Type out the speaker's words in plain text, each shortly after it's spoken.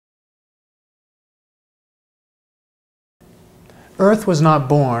Earth was not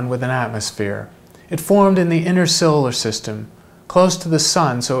born with an atmosphere. It formed in the inner solar system, close to the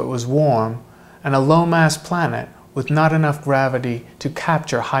Sun so it was warm, and a low-mass planet with not enough gravity to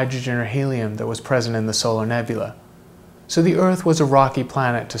capture hydrogen or helium that was present in the solar nebula. So the Earth was a rocky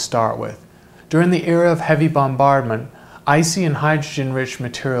planet to start with. During the era of heavy bombardment, icy and hydrogen-rich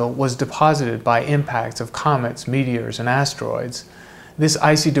material was deposited by impacts of comets, meteors, and asteroids. This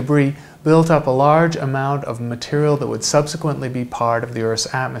icy debris built up a large amount of material that would subsequently be part of the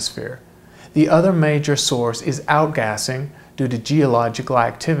Earth's atmosphere. The other major source is outgassing due to geological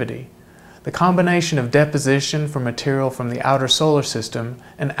activity. The combination of deposition from material from the outer solar system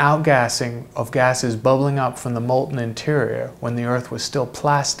and outgassing of gases bubbling up from the molten interior when the Earth was still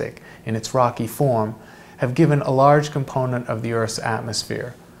plastic in its rocky form have given a large component of the Earth's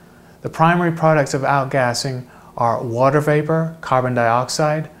atmosphere. The primary products of outgassing are water vapor, carbon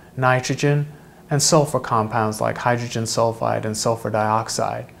dioxide, nitrogen, and sulfur compounds like hydrogen sulfide and sulfur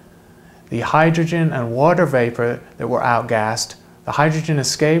dioxide. The hydrogen and water vapor that were outgassed, the hydrogen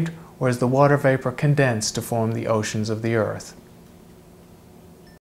escaped, whereas the water vapor condensed to form the oceans of the Earth.